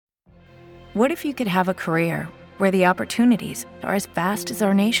What if you could have a career where the opportunities are as vast as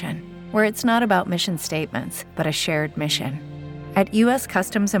our nation, where it's not about mission statements, but a shared mission? At U.S.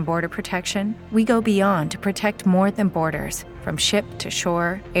 Customs and Border Protection, we go beyond to protect more than borders. From ship to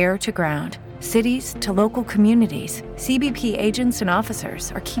shore, air to ground, cities to local communities, CBP agents and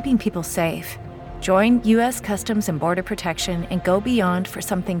officers are keeping people safe. Join U.S. Customs and Border Protection and go beyond for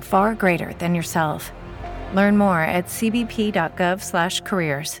something far greater than yourself. Learn more at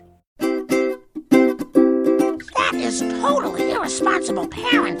cbp.gov/careers. That is totally irresponsible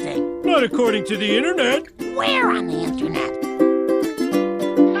parenting. Not according to the internet. Where on the internet?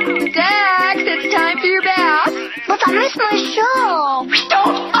 Dax, it's time for your bath. But I missed my show.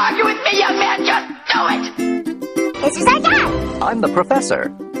 Don't argue with me, young man. Just do it. This is our dad. I'm the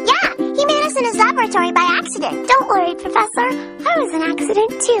professor. Yeah, he made us in his laboratory by accident. Don't worry, Professor. I was an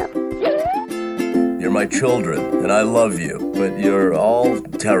accident, too. You're my children, and I love you, but you're all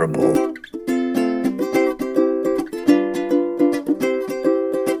terrible.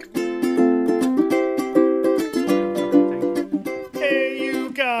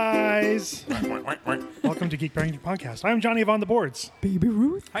 Welcome to Geek Parenting Podcast. I'm Johnny on the boards. Baby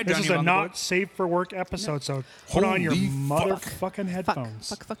Ruth. Hi, Johnny. This is a not safe for work episode, so put on your motherfucking headphones.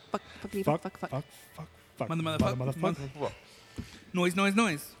 Fuck. Motherfucker.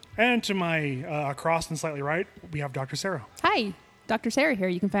 Noise. And to my across and slightly right, we have Dr. Sarah. Hi, Dr. Sarah here.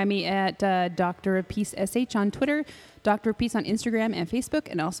 You can find me at Dr. of Peace SH on Twitter, Dr. of Peace on Instagram and Facebook,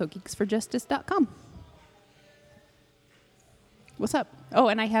 and also geeksforjustice.com. What's up? Oh,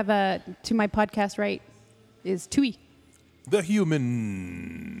 and I have to my podcast right is Tui. The human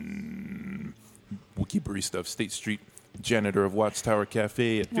wiki barista of State Street, janitor of Watts Tower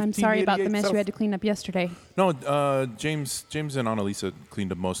Cafe at 1588 I'm sorry about the mess South. you had to clean up yesterday. No, James and Annalisa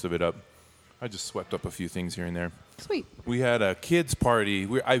cleaned up most of it up. I just swept up a few things here and there. Sweet. We had a kids party.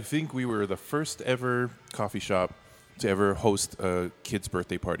 I think we were the first ever coffee shop to ever host a kid's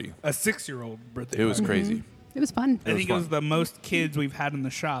birthday party. A 6-year-old birthday It was party. crazy. It was fun. I think it was the most kids we've had in the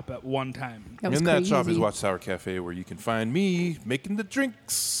shop at one time. In that shop is Watts Tower Cafe, where you can find me making the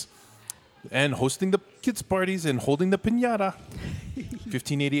drinks and hosting the kids' parties and holding the piñata.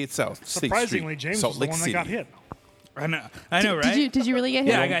 1588 South State Surprisingly, Street, James Salt was the Lake one City. that got hit. I know, right? Did you really get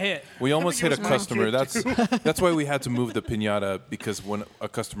hit? Yeah, I got hit. We almost hit a was my customer. kid, That's why we had to move the piñata, because when a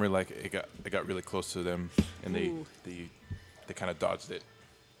customer it got really close to them and they kind of dodged it.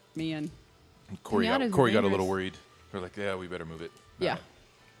 Man. And Corey got a little worried. We're like, yeah, we better move it. Yeah.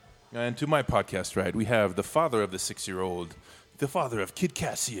 And to my podcast ride, we have the father of the 6-year-old, the father of Kid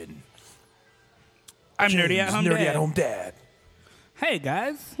Cassian. I'm James, Nerdy at Home Dad. Hey,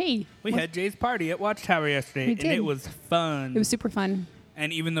 guys. Hey. We had Jay's party at Watchtower yesterday, We and did. it was fun. It was super fun.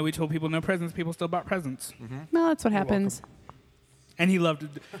 And even though we told people no presents, people still bought presents. Mm-hmm. Well, that's what happens. And he loved it.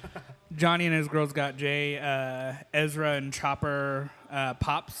 Johnny and his girls got Jay, Ezra, and Chopper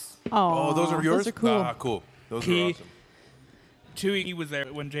pops. Oh, those are yours? Those are cool. Ah, cool. Those are awesome. He was there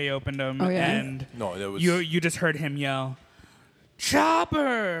when Jay opened them, Oh, yeah? and No, that was... you just heard him yell,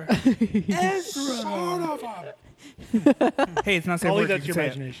 "Chopper! Ezra!" Son of a... Hey, it's not safe I'll leave for that to your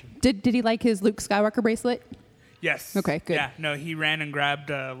imagination. Did he like his Luke Skywalker bracelet? Yes. Okay, good. Yeah, no, he ran and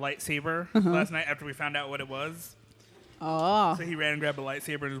grabbed a lightsaber last night after we found out what it was. Oh. So he ran and grabbed a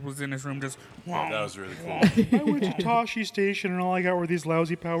lightsaber and was in his room just... That was really cool. I went to Toshi Station and all I got were these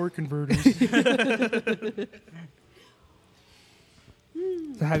lousy power converters. So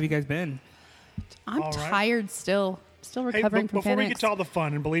how have you guys been? I'm All right. tired still. Still Hey, recovering from before we FedEx. get to all the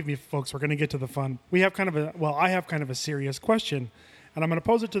fun, and believe me, folks, we're going to get to the fun. I have kind of a serious question, and I'm going to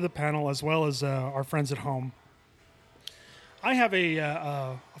pose it to the panel as well as our friends at home. I have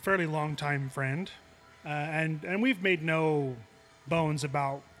a fairly long-time friend, and we've made no bones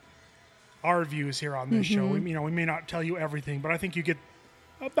about our views here on this show. We may not tell you everything, but I think you get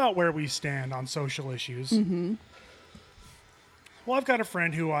about where we stand on social issues. Mm-hmm. Well, I've got a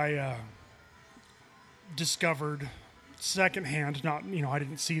friend who I discovered secondhand. Not, I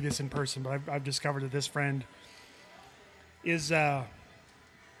didn't see this in person, but I've discovered that this friend is a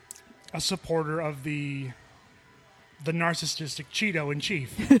supporter of the narcissistic Cheeto in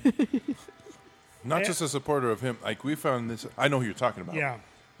chief. Not just a supporter of him. Like, we found this... I know who you're talking about. Yeah.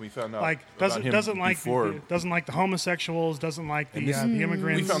 We found out Like about him doesn't like before. doesn't like the homosexuals. Doesn't like the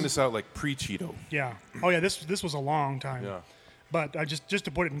immigrants. We found this out, like, pre-Cheeto. Yeah. Oh yeah. This was a long time. Yeah. But just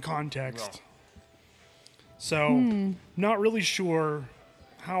to put it in context. So, not really sure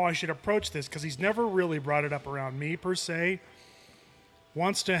how I should approach this because he's never really brought it up around me per se.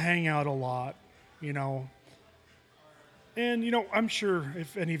 Wants to hang out a lot, And, I'm sure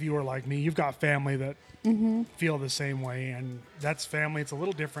if any of you are like me, you've got family that feel the same way, and that's family. It's a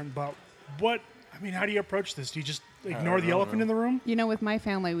little different, but how do you approach this? Do you just ignore the elephant in the room? You know, with my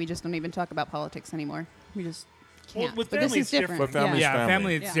family, we just don't even talk about politics anymore. We just can't. Well, with but this family, is it's different. different. But family's yeah.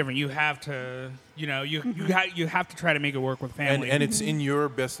 family. It's Yeah. different. You have to, you have to try to make it work with family. And it's in your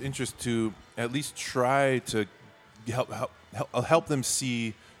best interest to at least try to help them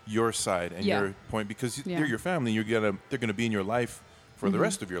see your side and your point, because they're your family. They're gonna be in your life for the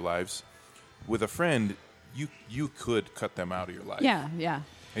rest of your lives. With a friend, you could cut them out of your life. Yeah.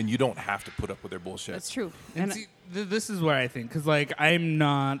 And you don't have to put up with their bullshit. That's true. And see, this is where I think, because like I'm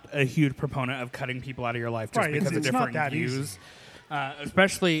not a huge proponent of cutting people out of your life just because of it's not differing that views, easy.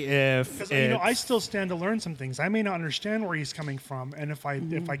 Especially if Because I still stand to learn some things. I may not understand where he's coming from, and if I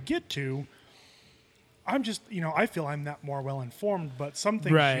get to, I'm just I feel I'm that more well informed. But some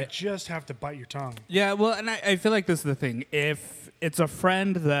things you just have to bite your tongue. Yeah, well, and I feel like this is the thing. If it's a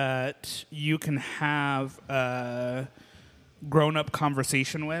friend that you can have a grown-up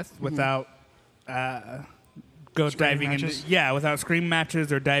conversation with without diving into without scream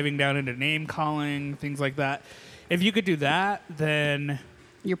matches or diving down into name calling, things like that. If you could do that, then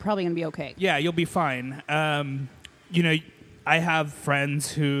You're probably going to be okay. yeah, you'll be fine. I have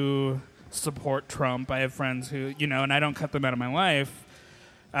friends who support Trump. I have friends who, and I don't cut them out of my life.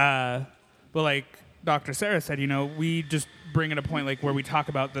 But like Dr. Sarah said, we just bring in a point like where we talk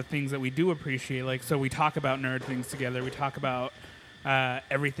about the things that we do appreciate. Like, so we talk about nerd things together. We talk about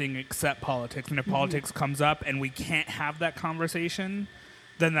everything except politics. And if politics comes up and we can't have that conversation,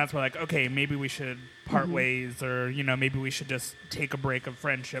 then that's where like, okay, maybe we should part ways, or, maybe we should just take a break of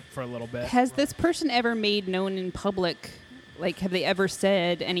friendship for a little bit. Has this person ever made known in public, like, have they ever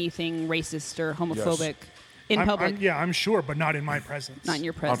said anything racist or homophobic in public? I'm sure, but not in my presence. Not in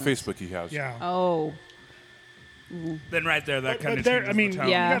your On presence. Facebook, he has. Yeah. Oh. Then right there, that kind of there, changes the tone.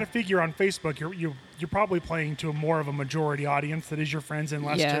 you got to figure on Facebook, you're probably playing to more of a majority audience that is your friends and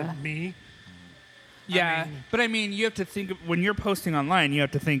less to me. Yeah, but I mean, you have to think when you're posting online. You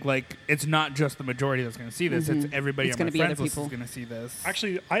have to think like it's not just the majority that's going to see this. It's everybody It's on my gonna be other friends list people. is going to see this.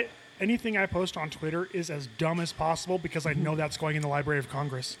 Actually, anything I post on Twitter is as dumb as possible because I know that's going in the Library of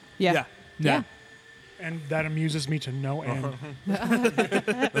Congress. Yeah. And that amuses me to no end.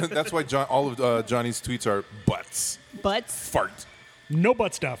 That's why all of Johnny's tweets are butts. Butts? Fart. No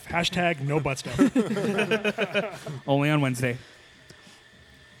butt stuff. Hashtag no butt stuff. Only on Wednesday.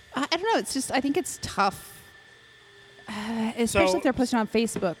 I don't know. It's just, I think it's tough. Especially if they're posting on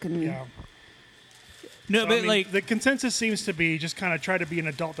Facebook. And Yeah. No, So, but like the consensus seems to be just kind of try to be an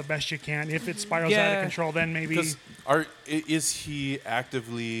adult the best you can. If it spirals out of control, then maybe. Is he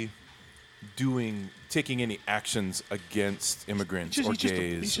actively taking any actions against immigrants or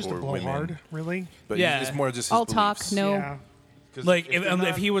gays he's just or a blowhard, women? really. But Yeah. it's more just his all beliefs. talk, no. Yeah. 'Cause like if they're if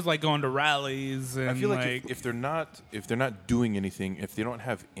not- he was like going to rallies and I feel like like if they're not doing anything, if they don't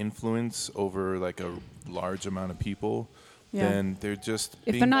have influence over like a large amount of people, Yeah. then they're just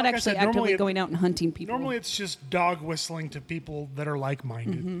If being, they're not Like I actually said, normally actively it- going out and hunting people. Normally, it's just dog whistling to people that are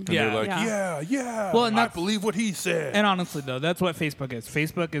like-minded. and Yeah. they're like, Yeah. yeah, Well, and I that's- believe what he said. And honestly, though, that's what Facebook is.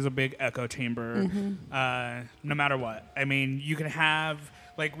 Facebook is a big echo chamber, no matter what. I mean, you can have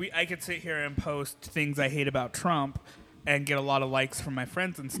I could sit here and post things I hate about Trump and get a lot of likes from my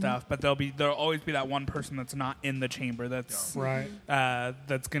friends and stuff, but there'll always be that one person that's not in the chamber. That's Right.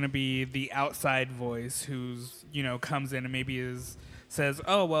 that's going to be the outside voice who's comes in and maybe says,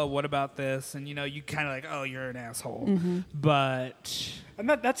 oh well, what about this? And you kind of like, oh, you're an asshole, but. And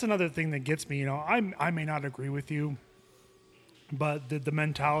that's another thing that gets me. I may not agree with you, but the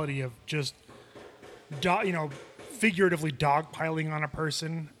mentality of just, figuratively dogpiling on a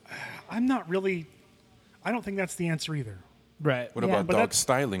person, I'm not really. I don't think that's the answer either. Right. What Yeah. about But dog that's-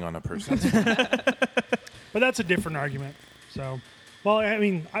 styling on a person? But that's a different argument. So, well, I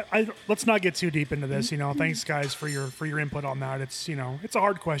mean, I let's not get too deep into this. Thanks guys for your input on that. It's it's a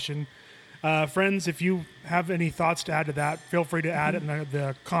hard question. Friends, if you have any thoughts to add to that, feel free to add it in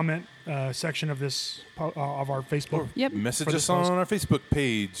the comment section of this of our Facebook. Yep. Message For us this on post. our Facebook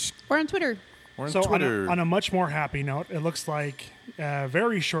page Or on Twitter. or on So Twitter. on a much more happy note, it looks like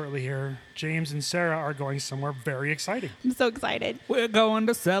very shortly here, James and Sarah are going somewhere very exciting. I'm so excited. We're going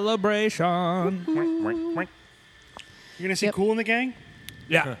to Celebration. You're gonna see Yep. Cool in the Gang.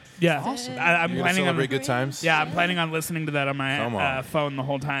 Yeah, yeah. Awesome. I'm You gonna planning on celebrate good times. Yeah, I'm planning on listening to that on Come my on. phone the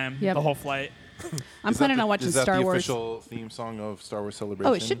whole time, Yep. the whole flight. I'm planning on watching Is that Star the Wars. official theme song of Star Wars Celebration?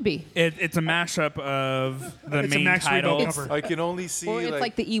 Oh, it should be. It's a mashup of the It's a main Max Rebo title. cover. I can only see Or it's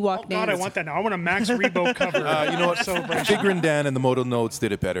like the Ewok Oh God, I dance. want that now. I want a Max Rebo cover. you know what? Celebration. Figure and Dan and the Modal Notes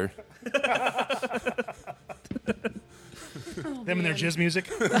did it better. Them and their jizz music.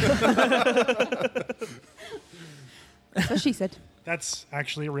 That's what she said. That's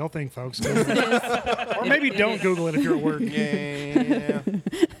actually a real thing, folks. Or maybe don't Google it if you're at work. Yeah.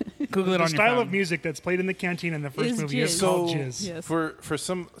 Google it The on your style phone. of music that's played in the canteen in the first Is movie jizz. is called So jizz. Yes. for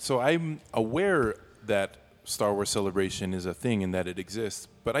some, so I'm aware that Star Wars Celebration is a thing and that it exists,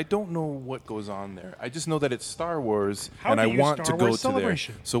 but I don't know what goes on there. I just know that it's Star Wars, How and do I you want to Star go Wars to there.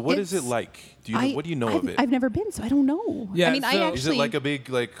 Celebration? So what is it It's- like? Do you know, what do you know of it? I've never been, so I don't know. Yeah, I mean, I so- actually. Is it like a big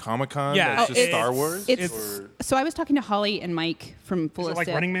like Comic-Con Yeah. that's Oh, just Star Wars? It's so I was talking to Holly and Mike from Full Is it like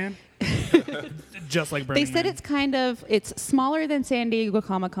Estate. Running Man? Just like They Burning said Man. it's smaller than San Diego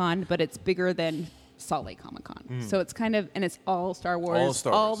Comic Con, but it's bigger than Salt Lake Comic Con. So it's kind of, and it's all Star Wars All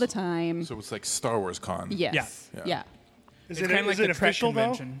Star all Wars. the time. So it's like Star Wars Con. Yes. Yeah. Yeah. Is It's it, kind of like is the it Trek official, though?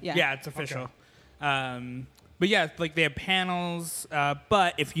 convention. Yeah. It's official. But yeah, like they have panels.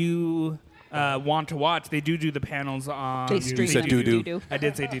 But if you want to watch, they do the panels on. They stream said them. doo-doo. Doo-doo. I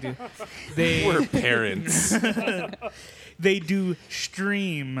did say doo-doo. They We're parents. they do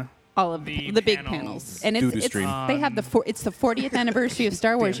stream. All of The the big panels. panels. And Doo-doo it's stream. they have it's the 40th anniversary of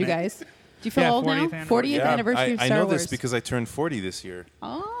Star Wars, you Damn it. guys. Do you feel Yeah, old now? 40th anniversary. 40th Yeah, anniversary of I Star know Wars. this because I turned 40 this year.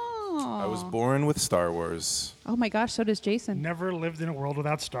 Oh. I was born with Star Wars. Oh my gosh, so does Jason. Never lived in a world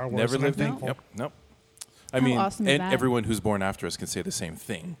without Star Wars. Never and I'm lived in. thankful. Yep. Nope. I How mean, awesome is and that? everyone who's born after us can say the same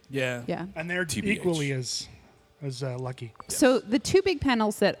thing. Yeah. Yeah. And they're TBH. equally as lucky. So the two big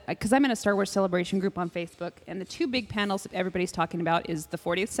panels that, because I'm in a Star Wars celebration group on Facebook, and the two big panels that everybody's talking about is the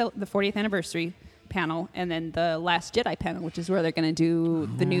 40th anniversary panel, and then the Last Jedi panel, which is where they're going to do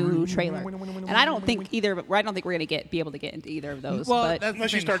the new trailer. And I don't think we're going to be able to get into either of those. Well, but that's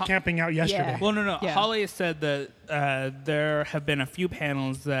Unless the you thing. start camping out yesterday. Yeah. Well, no. Yeah. Holly has said that there have been a few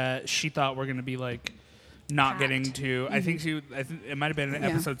panels that she thought were going to be like not getting to. I think it might have been an Yeah.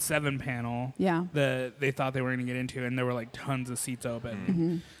 episode 7 panel. Yeah. That they thought they were going to get into, and there were like tons of seats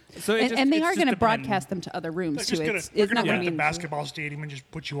open. So it and they it's are just going to dependent. broadcast them to other rooms They're too. just It's not gonna going rent to the be basketball stadium and just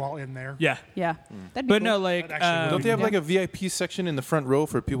put you all in there. Yeah. Yeah, that'd be But cool. no, like That'd actually Don't they have Yeah. like a VIP section in the front row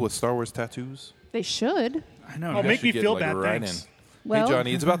for people with Star Wars tattoos? They should. I know. Oh, right? make me Should get, feel like, bad, right thanks. Well, hey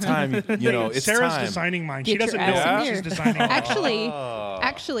Johnny, it's about time. You know, it's Sarah's time. designing mine. She Get doesn't your know ass that in she's here. designing mine.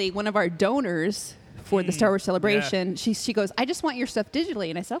 Actually, one of our donors for the Star Wars celebration, she goes, I just want your stuff digitally,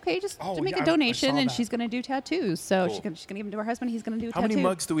 and I said, okay, just Oh, to make yeah, a I donation, saw and that. she's going to do tattoos. So Cool. she's going to give them to her husband. He's going to do a How tattoo. many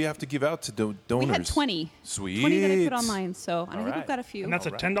mugs do we have to give out to donors? We had 20. Sweet. 20 that I put online, so and I think right. we've got a few. And that's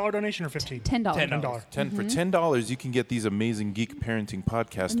a $10 donation or $15? $10. $10. 10 for $10, you can get these amazing Geek Parenting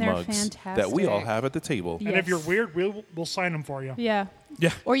Podcast And they're mugs that we all fantastic. have at the table. Yeah. And if you're Yes. weird, we'll sign them for you. Yeah.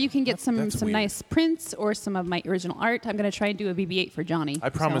 Yeah. Or you can get some that's weird. nice prints or some of my original art. I'm going to try and do a BB-8 for Johnny. I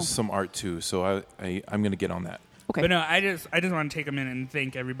promised So. some art too, so I'm going to get on that. Okay. But no, I just want to take a minute and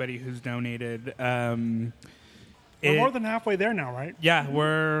thank everybody who's donated. We're more than halfway there now, right? Yeah,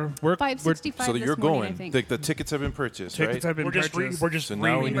 we're 565 So this you're morning, I going. think. The tickets have been purchased, tickets right? have been We're just purchased. So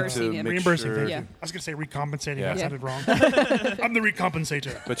now we need Reimbursing to him. make Reimbursing sure. him. Yeah. I was going to say recompensating. Yeah. That Yeah. sounded wrong. I'm the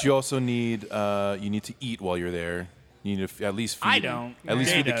recompensator. But you also need you need to eat while you're there. You need to at least feed. I don't. At least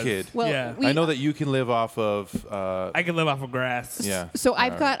Jay feed the does. kid. Well, Yeah. we- I know that you can live off of. I could live off of grass. Yeah. So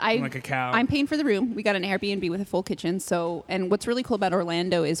I've got Like a cow. I'm paying for the room. We got an Airbnb with a full kitchen. So and what's really cool about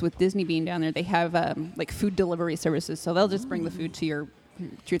Orlando is with Disney being down there, they have like food delivery services. So they'll just bring the food to your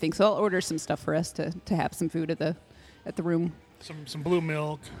thing. So I'll order some stuff for us to have some food at the room. Some blue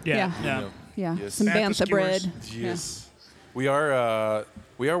milk. Yeah. Yeah. Yeah. Yeah, Yes. some Bantha bantha skewers. bread. Yes. We are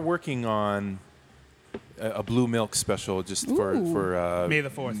working on a blue milk special just for May the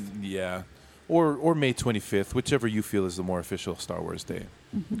 4th. Yeah. Or May 25th, whichever you feel is the more official Star Wars day.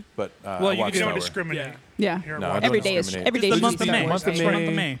 But Well, I you watch could Star Don't Wars. discriminate. Yeah. Here, No, I watch don't Every it. day is discriminate. every day Just is the month of Star May. Wars Month of Day. Month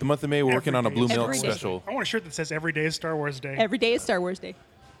of May. The month of May, we're working on a blue Every milk day. special. I want a shirt that says "Every day is Star Wars Day." Every day is Star Wars Day.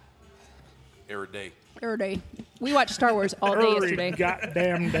 Every day. Every day. We watched Star Wars all day Every yesterday.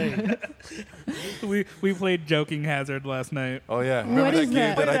 goddamn day. We played Joking Hazard last night. Oh yeah, remember What that is game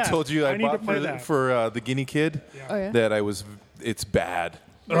that? that Play I that. told you I I need to bought play that. for the guinea kid? Oh yeah. That it's bad.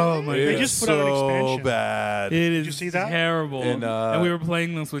 Oh my They god. just put out an so expansion. bad. It is you see that? terrible. And, we were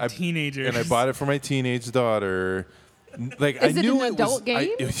playing this with I- teenagers. And I bought it for my teenage daughter. Like Is I it knew an it was, adult game?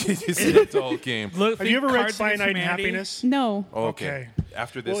 it's an adult game. Look, Have you ever read Cards Against Cyanide and Humanity? Happiness? No. Oh, Okay.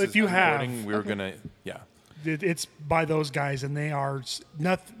 After this, Well, if is you have- recording, we're gonna It's by those guys, and they are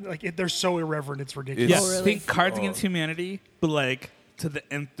nothing like they're so irreverent. It's ridiculous. Yes. Oh, really? Think Cards Against Humanity, but like to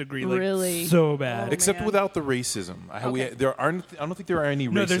the nth degree. Like Really? so bad. Except man. without the racism. I don't think there are any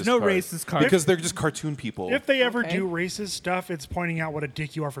racist No, there's no cards. racist cards. Because they're just cartoon people. If they ever Okay. do racist stuff, it's pointing out what a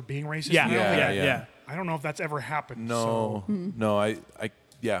dick you are for being racist. Yeah, You know? yeah, Yeah. yeah. I don't know if that's ever happened. No, so- no, I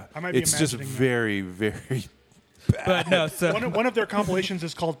yeah. I might be it's just imagining that. very, very. But no, so one of their compilations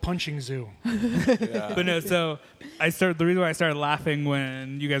is called Punching Zoo. But no, so the reason why I started laughing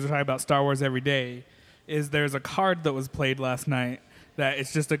when you guys were talking about Star Wars every day is there's a card that was played last night that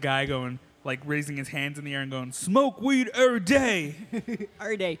it's just a guy going, like, raising his hands in the air and going, "Smoke weed every day."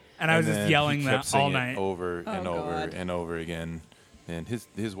 Every day. And I was just yelling he kept that all saying it night. over and over God. and over again. And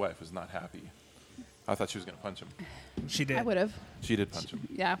his wife was not happy. I thought she was going to punch him. She did. I would have. She did punch him.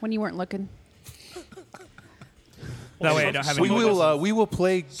 Yeah, when you weren't looking. That way I don't have any. We will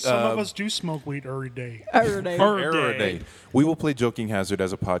play. Some of us do smoke weed every day. Every day. Error day. We will play Joking Hazard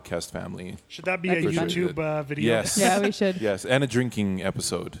as a podcast family. Should that be That'd a be fun. YouTube video? Yes. Yeah, we should. Yes, and a drinking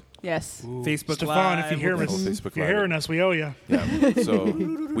episode. Yes. Facebook Stefan, Live. if you hear Oh, us, Facebook if you're Live. hearing us, we owe you. Yeah. So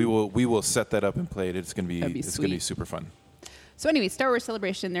we will set that up and play it. It's gonna be That'd be it's gonna be sweet. super fun. So anyway, Star Wars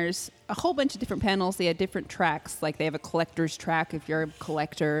Celebration, there's a whole bunch of different panels. They have different tracks. Like they have a collector's track if you're a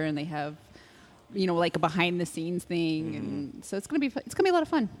collector, and they have, like a behind the scenes thing. And so it's gonna be a lot of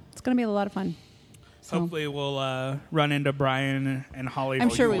fun. It's gonna be a lot of fun. So Hopefully we'll run into Brian and Holly.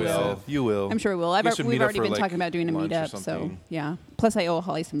 I'm sure You we will. You will. I'm sure we will. We should We've meet up already for, been like, talking about doing a lunch or meetup. So something. yeah. Plus, I owe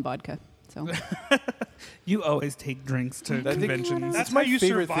Holly some vodka. So You always take drinks to I think conventions. That's my how you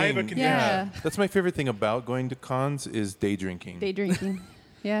favorite survive a thing. convention. yeah, That's my favorite thing about going to cons is day drinking. day drinking.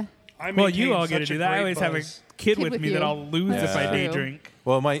 Yeah. I Well, you maintain all get to such a do that. I great always have a buzz. kid Kid with with me you. that I'll lose if I Yeah. day True. drink.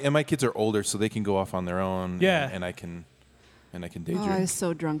 Well, my kids are older, so they can go off on their own. Yeah. And I can day Oh, I drink. was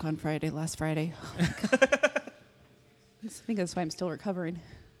so drunk on last Friday. I think that's why I'm still recovering.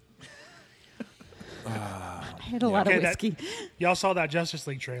 I had a lot of Okay, whiskey. Y'all saw that Justice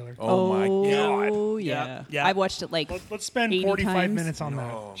League trailer. Oh my god. Oh, Yeah. yeah. Yeah. I watched it like Let's spend 80 45 times. minutes on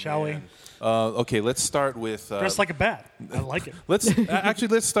that, shall we? Okay, let's start with. Dressed like a bat. I like it. Let's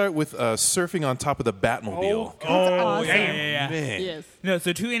start with surfing on top of the Batmobile. Oh, Oh, damn. yeah. Man. Yes. No,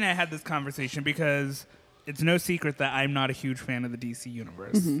 so Tui and I had this conversation because it's no secret that I'm not a huge fan of the DC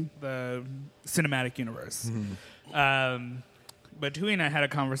universe, the cinematic universe. But Tui and I had a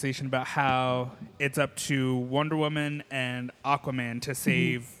conversation about how it's up to Wonder Woman and Aquaman to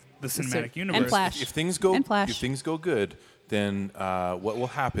save the cinematic universe. And Flash. If things go And Flash. if things go good, then what will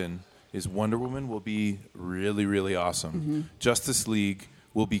happen is Wonder Woman will be really, really awesome. Justice League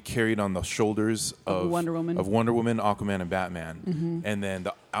will be carried on the shoulders of Wonder Woman. Aquaman, and Batman. And then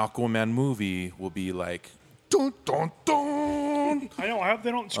the Aquaman movie will be like, dun, dun, dun. I hope they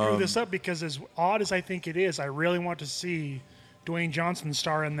don't screw this up because as odd as I think it is, I really want to see Dwayne Johnson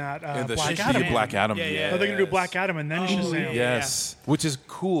star in that The Black shitty Adam. Black Adam. Yeah, yeah. Oh, they're going to do Black Adam and then Shazam. Yes, which is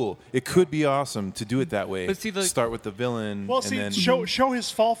cool. It could be awesome to do it that way. But see, start with the villain. Well, and see, then, show his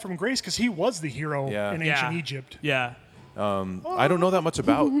fall from grace because he was the hero Yeah. in Yeah. ancient Egypt. Yeah. I don't know that much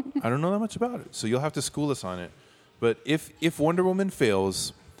about. I don't know that much about it. So you'll have to school us on it. But if Wonder Woman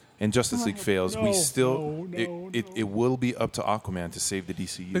fails and Justice League fails, we still it will be up to Aquaman to save the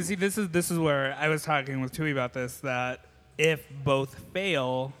DCU. But see, this is where I was talking with Tui about this, that if both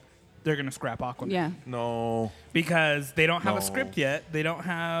fail, they're going to scrap Aquaman. Yeah. No. Because they don't have No. a script yet. They don't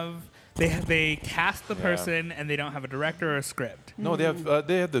have... They cast the person and they don't have a director or a script. No, they have the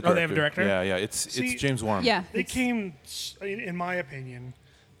director. Oh, they have a director? Yeah. It's See, James Wan. Yeah. They came, in my opinion,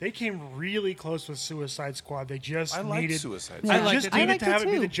 they came really close with Suicide Squad. They just I like needed, Suicide they Squad. I liked just it. I needed liked to have it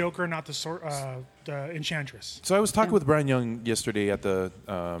it be too. the Joker, not the Enchantress. So I was talking with Brian Young yesterday at the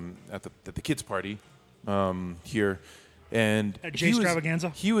kids party here, and At J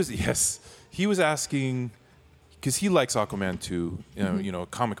Stravaganza? He was asking because he likes Aquaman too,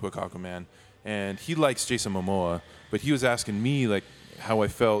 comic book Aquaman, and he likes Jason Momoa, but he was asking me like how I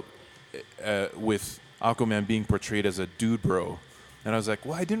felt with Aquaman being portrayed as a dude bro, and I was like,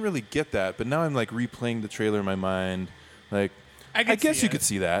 well, I didn't really get that, but now I'm like replaying the trailer in my mind, like. I guess see you it. could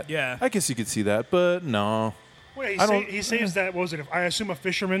see that. Yeah. I guess you could see that, but no. Wait, I don't- he saves that. What was it? I assume a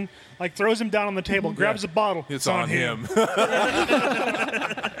fisherman like throws him down on the table, grabs a bottle. It's on him. He's so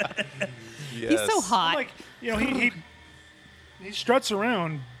Yes. hot. I'm like, he struts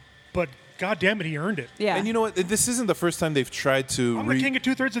around, but God damn it, he earned it. yeah. And you know what? This isn't the first time they've tried to. I'm the king of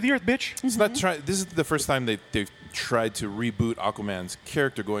 2/3 of the earth, bitch. It's not try. This is the first time they've tried to reboot Aquaman's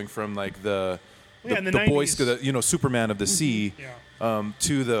character, going from like the in the Boy 90s. Scout, Superman of the sea, Yeah.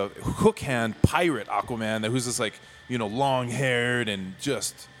 to the hook hand pirate Aquaman, who's just like long haired and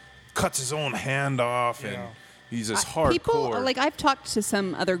just cuts his own hand off, and Yeah. he's just hardcore. People like I've talked to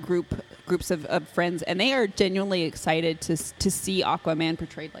some other groups of friends, and they are genuinely excited to see Aquaman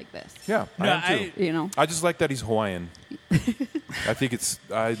portrayed like this. Yeah, I No, am too. I I just like that he's Hawaiian. I think it's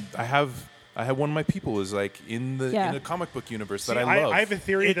I have one of my people is like in the comic book universe that See, I love. I have a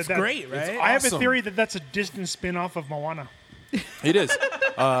theory It's that great, right? I have a awesome. theory that's a distant spin-off of Moana. It is.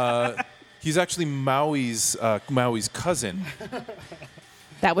 He's actually Maui's cousin.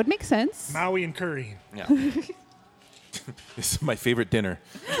 That would make sense. Maui and curry. Yeah. This is my favorite dinner.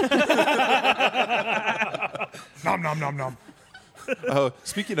 Nom nom nom nom. Oh,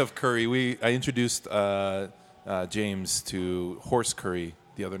 speaking of curry, I introduced James to horse curry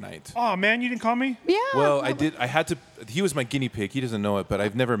the other night. Oh man, you didn't call me? Yeah. Well, I did. I had to. He was my guinea pig. He doesn't know it, but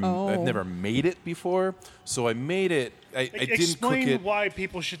I've never made it before. So I made it. I didn't cook Explain it. why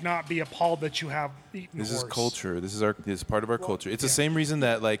people should not be appalled that you have eaten This horse. is culture. This is part of our culture. It's the same reason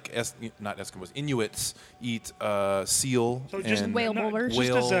that not Eskimos, Inuits eat seal So just and whale bowlers.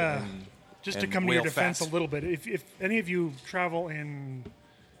 Just to and come to your whale defense fat. a little bit, if any of you travel in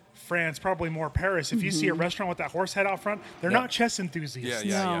France, probably more Paris, if you see a restaurant with that horse head out front, they're not chess enthusiasts.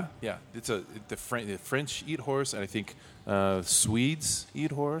 No. Yeah. It's the French eat horse, and I think Swedes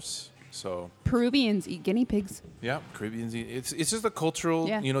eat horse. So Peruvians eat guinea pigs. yeah, Caribbeans eat. It's just a cultural,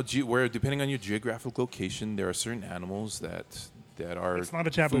 where depending on your geographic location, there are certain animals that are It's not a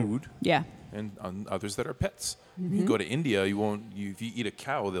taboo. food, Yeah. and others that are pets. If you go to India, if you eat a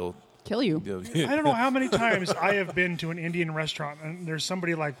cow, they'll Kill you. I don't know how many times I have been to an Indian restaurant and there's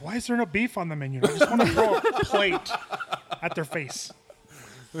somebody like, why is there no beef on the menu? And I just want to throw a plate at their face.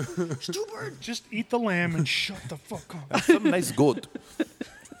 Stupid. Just eat the lamb and shut the fuck up. some nice goat.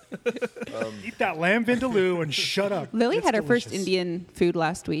 Eat that lamb vindaloo and shut up. Lily It's had her first delicious. Indian food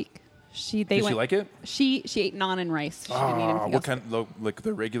last week. Did she like it? She ate naan and rice. She didn't eat anything What else. kind? Like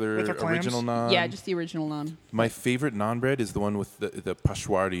the regular With her clams? original naan? Yeah, just the original naan. My favorite naan bread is the one with the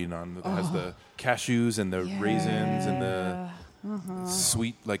pashwari naan that has the cashews and the raisins and the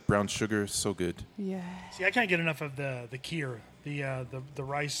sweet like brown sugar. So good. Yeah. See, I can't get enough of the kheer, the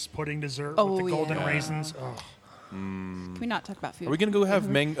rice pudding dessert Oh, with the golden yeah. raisins. Oh. Can we not talk about food? Are we gonna go have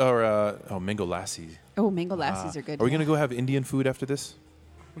mango lassi? Oh, mango lassies are good. Are we gonna go have Indian food after this?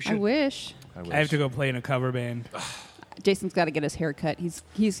 We I should. wish. I have to go play in a cover band. Jason's got to get his hair cut. He's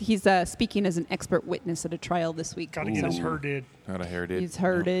speaking as an expert witness at a trial this week. Got to get his herded. Not a heritage. He's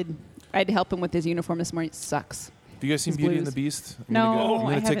herded. I had to help him with his uniform this morning. It sucks. Do you guys seen His Beauty blues. and the Beast? No, I'm I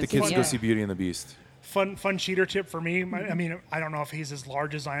gonna take haven't the kids seen to go it. see Beauty and the Beast. Fun cheater tip for me. I mean, I don't know if he's as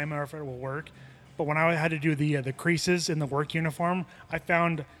large as I am or if it will work. But when I had to do the creases in the work uniform, I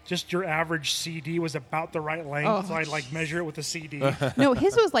found just your average CD was about the right length. Oh, So I'd like measure it with a CD. No,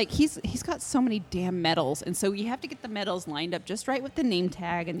 his was like he's got so many damn medals, and so you have to get the medals lined up just right with the name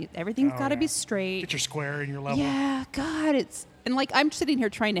tag, and everything's Oh, got to yeah. be straight. Get your square and your level. Yeah, God, and like I'm sitting here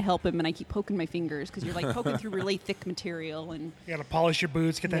trying to help him, and I keep poking my fingers because you're like poking through really thick material, and You got to polish your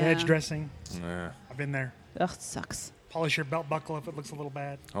boots, get that Yeah. edge dressing. Yeah. I've been there. ugh, it sucks. Polish your belt buckle if it looks a little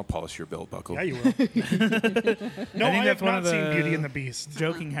bad. I'll polish your belt buckle. Yeah, you will. No, I, think have that's one not of the- seen Beauty and the Beast.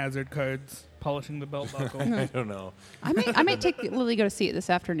 Joking hazard cards, polishing the belt buckle. I don't know. I may take Lily go to see it this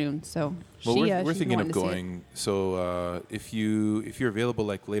afternoon. So Well, we're she's thinking wanting of to see it. going. So if you're available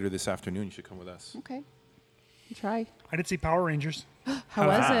like later this afternoon, you should come with us. Okay, try. I did see Power Rangers. How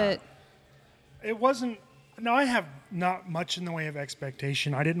was it? It wasn't. No, I have not much in the way of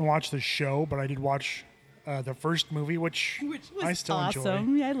expectation. I didn't watch the show, but I did watch the first movie, which I still enjoy.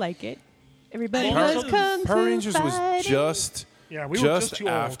 Awesome. Yeah, I like it. Everybody Power, loves kung Power fu Rangers was fighting. just Yeah, we were just too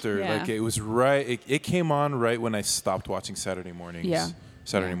old. after. Yeah. Like it was right. It came on right when I stopped watching Saturday mornings. Yeah.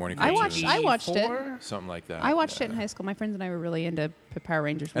 Saturday morning. I cartoons. watched it. something like that. I watched it in high school. My friends and I were really into Power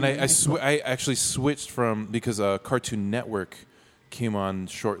Rangers. And when we were in high school. I actually switched from because Cartoon Network came on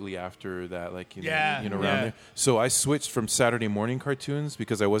shortly after that, like around there. So I switched from Saturday morning cartoons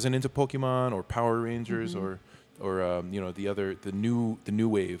because I wasn't into Pokemon or Power Rangers or the new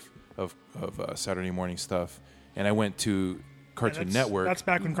wave of Saturday morning stuff, and I went to Cartoon Network. That's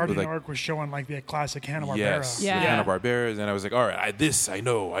back when Cartoon with, Network was showing like the classic Hanna-Barbera. Yes, Yeah. the Hanna-Barberas, and I was like, all right,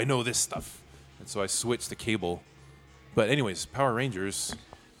 I know this stuff, and so I switched to cable. But anyways, Power Rangers.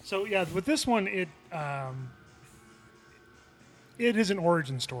 So yeah, with this one, it is an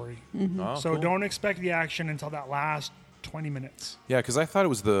origin story. Oh, So cool. don't expect the action until that last 20 minutes. Yeah, because I thought it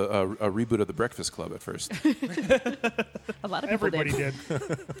was a reboot of The Breakfast Club at first. A lot of people Everybody did.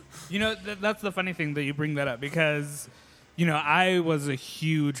 You know, that's the funny thing that you bring that up because, I was a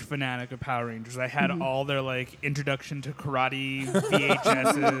huge fanatic of Power Rangers. I had all their like introduction to karate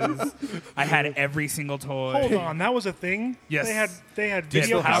VHSs. I had every single toy. Hold on, that was a thing. Yes. They had Do you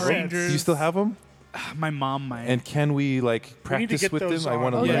video still have cassettes. them? Rangers. Do you still have them? My mom might. And can we like We need to practice get with those them? I on.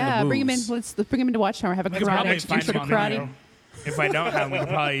 want to Oh learn yeah, the bring him in. moves. Let's bring him in to watch now. Have a We could probably karate. find Teach them him on karate. video. If I don't have them, we could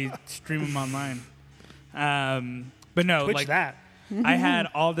probably stream them online. But no, Twitch like that. I had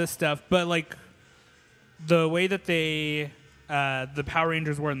all this stuff, but like the way that they the Power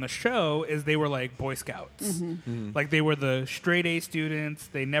Rangers were in the show is they were like Boy Scouts. Like they were the straight A students.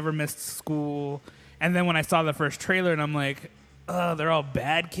 They never missed school. And then when I saw the first trailer, and I'm like, oh, they're all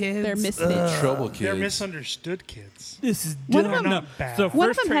bad kids. They're misfits. Trouble kids. They're misunderstood kids. This is One dumb. of them- not bad. So One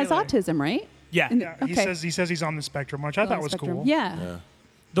of first them has trailer- autism, right? Yeah. Yeah, Okay. he says he's on the spectrum, which I thought was Spectrum. cool. Yeah.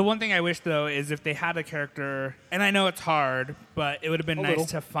 The one thing I wish though is if they had a character, and I know it's hard, but it would have been A nice little.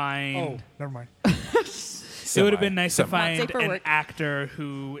 to find. Oh, never mind. It would have been nice to Not find safe for an work. actor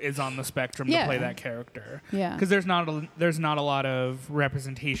who is on the spectrum Yeah. to play that character. Yeah. Because there's not a lot of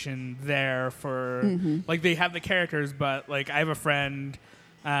representation there for like they have the characters, but like I have a friend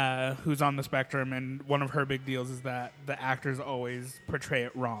who's on the spectrum, and one of her big deals is that the actors always portray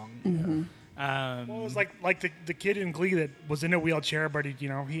it wrong. Well, it was like the kid in Glee that was in a wheelchair, but he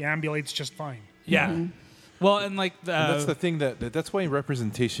ambulates just fine. Yeah. Well, and like And that's the thing that's why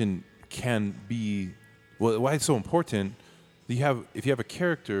representation can be why it's so important. If you have a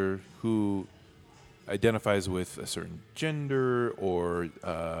character who identifies with a certain gender or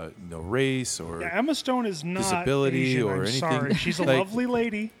race or Emma Stone is not disability Asian, or I'm anything. Sorry, she's a Like, lovely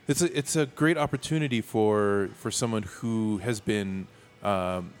lady. It's a great opportunity for someone who has been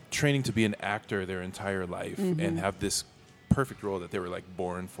training to be an actor their entire life and have this perfect role that they were like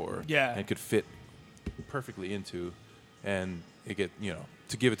born for and could fit perfectly into, and it get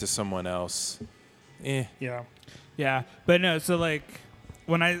to give it to someone else. Yeah, but no. So like,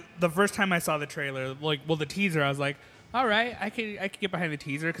 when the first time I saw the trailer, the teaser, I was like, all right, I could get behind the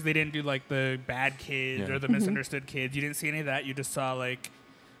teaser because they didn't do like the bad kids or the misunderstood kids. You didn't see any of that. You just saw like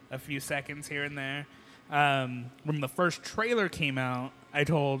a few seconds here and there. When the first trailer came out, I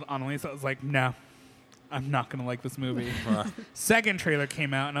told Annalise, I was like, no, I'm not going to like this movie. Second trailer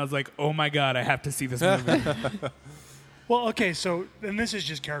came out, and I was like, oh my God, I have to see this movie. Well, okay, so and this is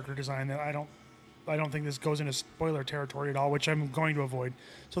just character design that I don't think this goes into spoiler territory at all, which I'm going to avoid.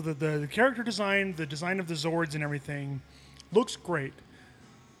 So the character design, the design of the Zords and everything looks great.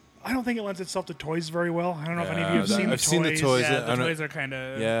 I don't think it lends itself to toys very well. I don't know if any of you have seen the toys. I've seen the toys. Yeah, the toys are kind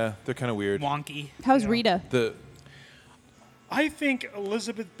of they're kind of weird. wonky. How's Rita? I think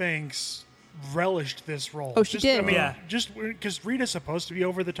Elizabeth Banks relished this role. Oh, she did? Just because Rita's supposed to be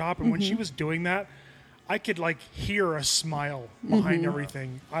over the top, and when she was doing that, I could hear a smile behind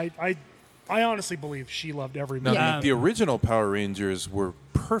everything. I honestly believe she loved every minute. Yeah. The original Power Rangers were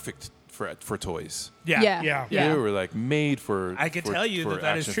perfect for toys. Yeah. They were like made for. I could tell you for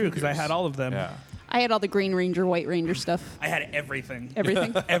that is action true because I figures. had all of them. Yeah. I had all the Green Ranger, White Ranger stuff. I had everything.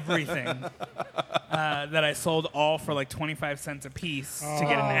 Everything? Everything. That I sold all for like 25 cents a piece to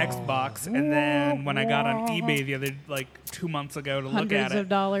get an Xbox. And then when I got on eBay the other 2 months ago to look Hundreds at it, of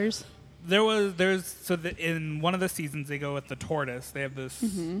dollars. in one of the seasons they go with the tortoise. They have this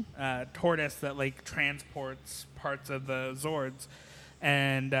tortoise that transports parts of the Zords,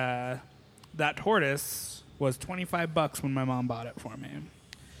 and that tortoise was $25 when my mom bought it for me.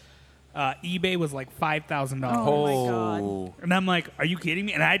 eBay was like $5,000. Oh my God. And I'm like, are you kidding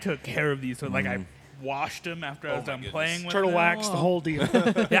me? And I took care of these. So I washed them after I was done playing with Turtle them. wax, the whole deal.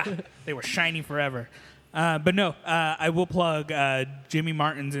 Yeah, they were shiny forever. But no, I will plug Jimmy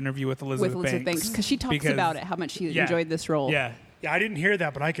Martin's interview with Elizabeth Banks because she talks about it, how much she enjoyed this role. Yeah. Yeah, I didn't hear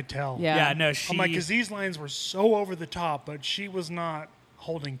that, but I could tell. Yeah. No, I'm like, because these lines were so over the top, but she was not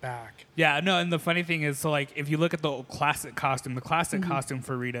holding back. Yeah, no, and the funny thing is, if you look at the classic costume, the classic costume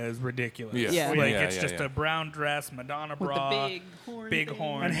for Rita is ridiculous. Yeah. It's just a brown dress, Madonna bra, with the big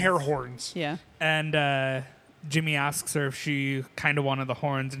horns. And hair horns. Yeah. And Jimmy asks her if she kind of wanted the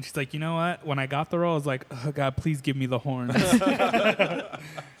horns, and she's like, you know what? When I got the role, I was like, oh, God, please give me the horns.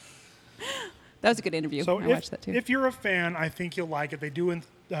 That was a good interview. So I watched that too. if you're a fan, I think you'll like it. They do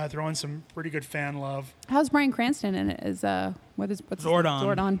throw in some pretty good fan love. How's Bryan Cranston in it? What's Zordon.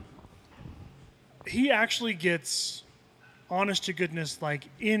 Zordon. He actually gets, honest to goodness,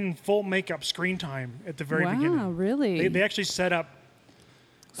 in full makeup screen time at the very beginning. Wow, really? They actually set up.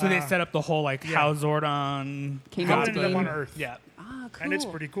 So they set up the whole how Zordon Came how out it to ended up be. on Earth. Yeah. Ah, cool. And it's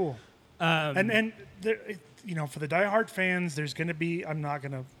pretty cool. And there, for the diehard fans, there's going to be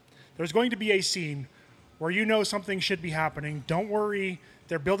there's going to be a scene where something should be happening. Don't worry,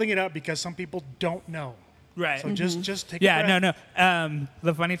 they're building it up because some people don't know. Right. So just take a breath. no.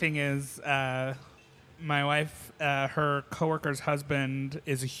 The funny thing is, my wife, her coworker's husband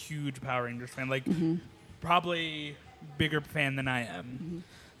is a huge Power Rangers fan, probably bigger fan than I am.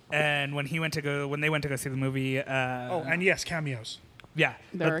 And when they went to go see the movie, and yes, cameos. Yeah,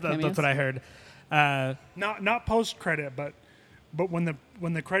 There are cameos? that's what I heard. Not post credit, but when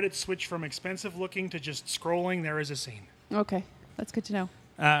the credits switch from expensive looking to just scrolling, there is a scene. Okay, that's good to know.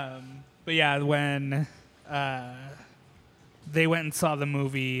 But yeah, when they went and saw the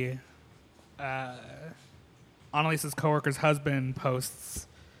movie. Annalise's coworker's husband posts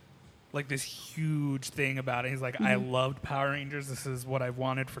like this huge thing about it. He's like, I loved Power Rangers. This is what I've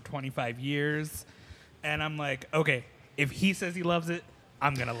wanted for 25 years. And I'm like, okay, if he says he loves it,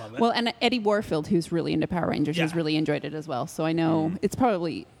 I'm going to love it. Well, and Eddie Warfield, who's really into Power Rangers, has really enjoyed it as well. So I know it's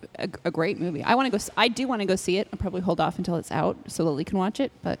probably a great movie. I do want to go see it. I'll probably hold off until it's out so Lily can watch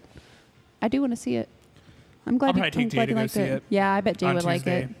it, but I do want to see it. I'm glad I'll probably take Jay to go see it. Yeah, I bet Jay would like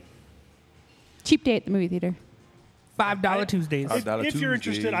it. Cheap day at the movie theater. $5 Tuesdays. If you're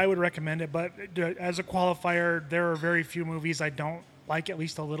interested, I would recommend it. But as a qualifier, there are very few movies I don't like at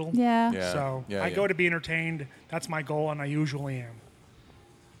least a little. Yeah. So I go to be entertained. That's my goal, and I usually am.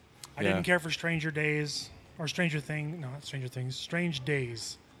 I didn't care for Stranger Days or Stranger Things. No, not Stranger Things. Strange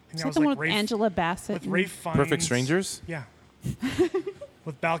Days. I think Is that the one with Angela Bassett? With Rafe Fiennes. Perfect Strangers? Yeah.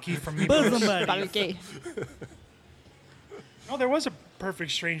 With Balky from Me. Balky. Oh, there was a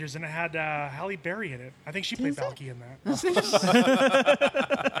Perfect Strangers, and it had Halle Berry in it. I think she played Balky in that.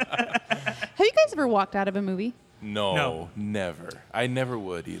 Have you guys ever walked out of a movie? No, never. I never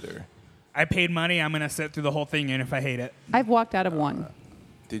would either. I paid money. I'm going to sit through the whole thing, and if I hate it. I've walked out of one.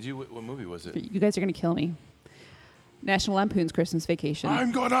 Did you? What movie was it? You guys are going to kill me. National Lampoon's Christmas Vacation.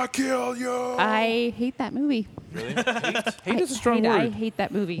 I'm gonna kill you. I hate that movie. Really? Hate is a strong word. I hate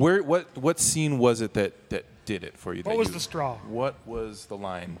that movie. What scene was it that did it for you? What was the straw? What was the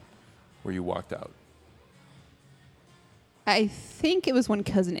line where you walked out? I think it was when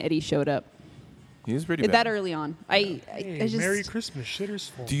Cousin Eddie showed up. He was pretty bad. That early on. I just Merry Christmas, Shitter's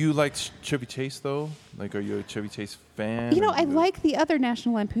Full. Do you like Chevy Chase though? Like, are you a Chevy Chase fan? You know, I like the other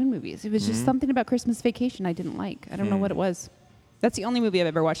National Lampoon movies. It was just something about Christmas Vacation I didn't like. I don't know what it was. That's the only movie I've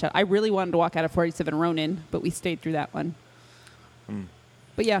ever watched out. I really wanted to walk out of 47 Ronin, but we stayed through that one.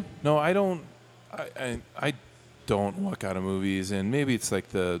 But yeah. No, I don't. I don't walk out of movies, and maybe it's like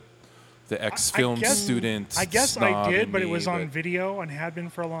the ex-film student. I guess I did, but it was on but video and had been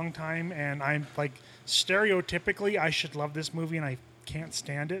for a long time. And I'm like, stereotypically, I should love this movie, and I can't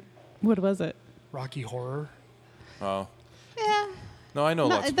stand it. What was it? Rocky Horror. Oh. Yeah. No, I know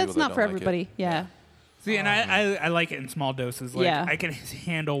lots of people that's that not don't for like everybody. it. Yeah. See, and I like it in small doses. Like, Yeah. I can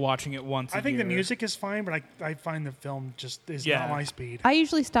handle watching it once. I think year. the music is fine, but I find the film just is not my speed. I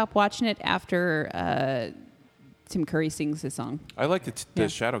usually stop watching it after Tim Curry sings his song. I like the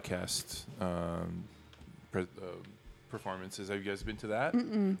Shadowcast performances. Have you guys been to that?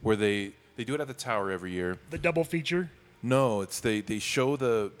 Mm-mm. Where they do it at the Tower every year. The double feature. No, it's they show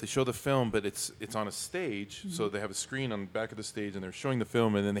the film, but it's on a stage. So they have a screen on the back of the stage, and they're showing the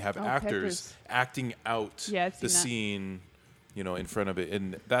film, and then they have actors acting out the scene, in front of it,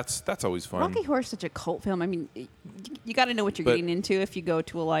 and that's always fun. Rocky Horror is such a cult film. I mean, you got to know what you're getting into if you go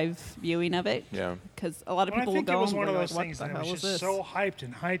to a live viewing of it. Yeah, because a lot of people will go. I think it was one of those like, things that was just so hyped,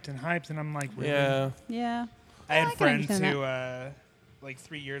 and I'm like, really? Yeah. I had friends who, like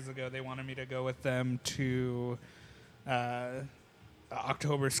 3 years ago, they wanted me to go with them to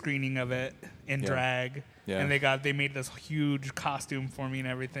October screening of it in drag. Yeah. And they made this huge costume for me and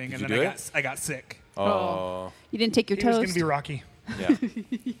everything. Did and you then do it? I got sick. Oh. You didn't take your toast? It was going to be Rocky. Yeah.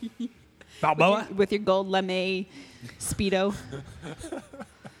 Balboa? With your gold lame Speedo.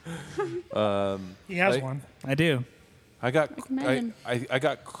 He has one. I do. I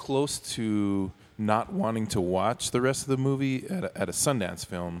got close to not wanting to watch the rest of the movie at a Sundance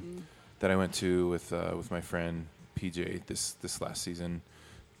film that I went to with my friend PJ this last season,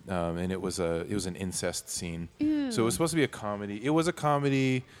 and it was an incest scene. Ew. So it was supposed to be a comedy. It was a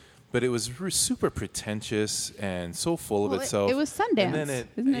comedy, but it was super pretentious and so full of itself. It was Sundance.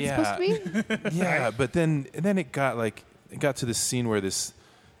 Isn't it supposed to be? Yeah, but then it got to this scene where these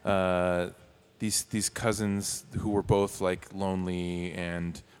cousins who were both like lonely,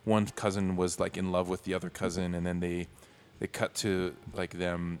 and one cousin was like in love with the other cousin, and then they cut to like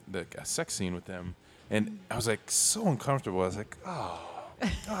a sex scene with them, and I was like so uncomfortable. I was like, why?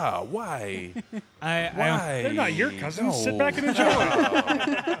 Why? They're not your cousins. No. Sit back and enjoy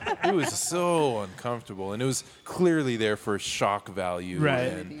it. It was so uncomfortable, and it was clearly there for shock value,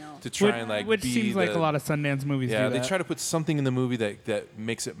 right? And to try and like which be seems like a lot of Sundance movies. Yeah, do they that. try to put something in the movie that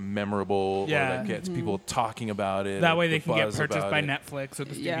makes it memorable, or that gets people talking about it. That way they can get purchased by Netflix or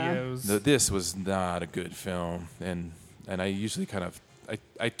the studios. This was not a good film, and I usually kind of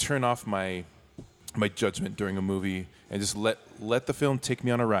I turn off my judgment during a movie and just let the film take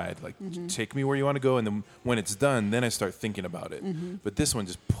me on a ride. Like, take me where you want to go, and then when it's done, then I start thinking about it. But this one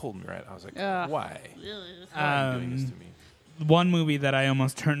just pulled me right. I was like, why? Why are you doing this to me? One movie that I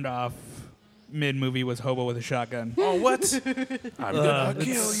almost turned off mid-movie was Hobo with a Shotgun. Oh, what? I'm gonna kill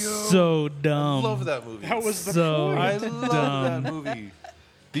you. So dumb. I love that movie. That was the so point. I love that movie.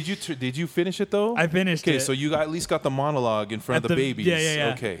 Did you finish it though? I finished it. Okay, so you at least got the monologue in front of the babies.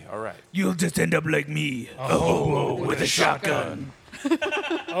 Yeah. Okay, all right. You'll just end up like me, a hobo with a shotgun.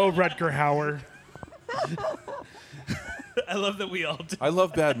 Oh, Rutger Hauer. I love that we all do. I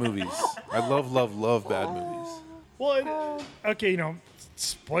love bad movies. I love bad movies. Well, okay,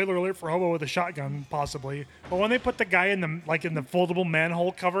 spoiler alert for Hobo with a Shotgun, possibly. But when they put the guy in the foldable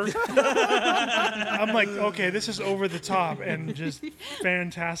manhole cover, I'm like, okay, this is over the top and just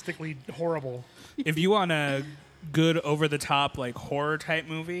fantastically horrible. If you want a good over the top like horror type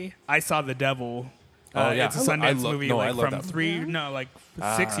movie, I saw The Devil. It's a Sundance movie from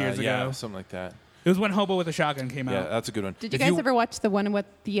 6 years ago. Yeah, something like that. It was when Hobo with a Shotgun came out. Yeah, that's a good one. Did you guys ever watch the one with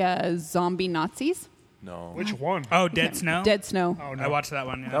the zombie Nazis? No. Which one? Oh, Dead Snow? Dead Snow. Oh, no. I watched that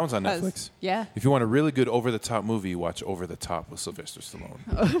one. Yeah. That one's on Netflix. Yeah. If you want a really good over-the-top movie, watch Over the Top with Sylvester Stallone.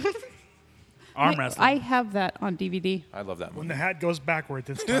 Arm wrestling. I have that on DVD. I love that movie. When the hat goes backwards,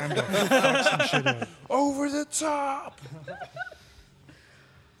 it's time to fuck some shit up. Over the top.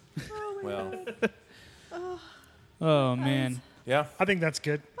 Well, Oh, man. yeah, I think that's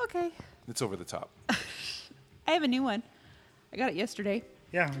good. Okay. it's over the top. I have a new one. I got it yesterday.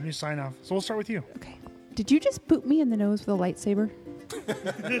 Yeah, when you sign off. So we'll start with you. Okay. Did you just boot me in the nose with a lightsaber?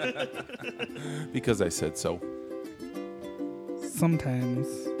 Because I said so. Sometimes,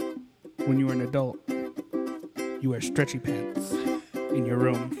 when you were an adult, you wear stretchy pants in your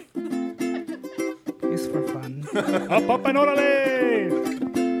room. It's for fun. Up, and orale!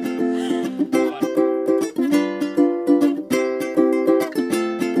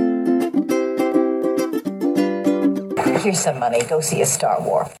 Here's some money. Go see a Star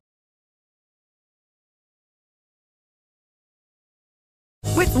Wars.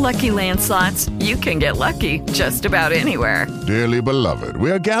 With Lucky Land Slots, you can get lucky just about anywhere. Dearly beloved,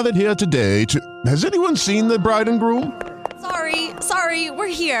 we are gathered here today to... Has anyone seen the bride and groom? Sorry, we're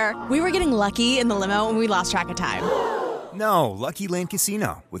here. We were getting lucky in the limo and we lost track of time. No, Lucky Land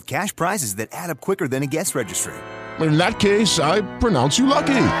Casino, with cash prizes that add up quicker than a guest registry. In that case, I pronounce you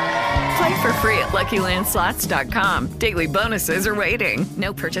lucky. Play for free at LuckyLandSlots.com. Daily bonuses are waiting.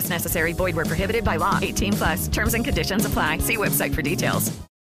 No purchase necessary. Void where prohibited by law. 18+. Terms and conditions apply. See website for details.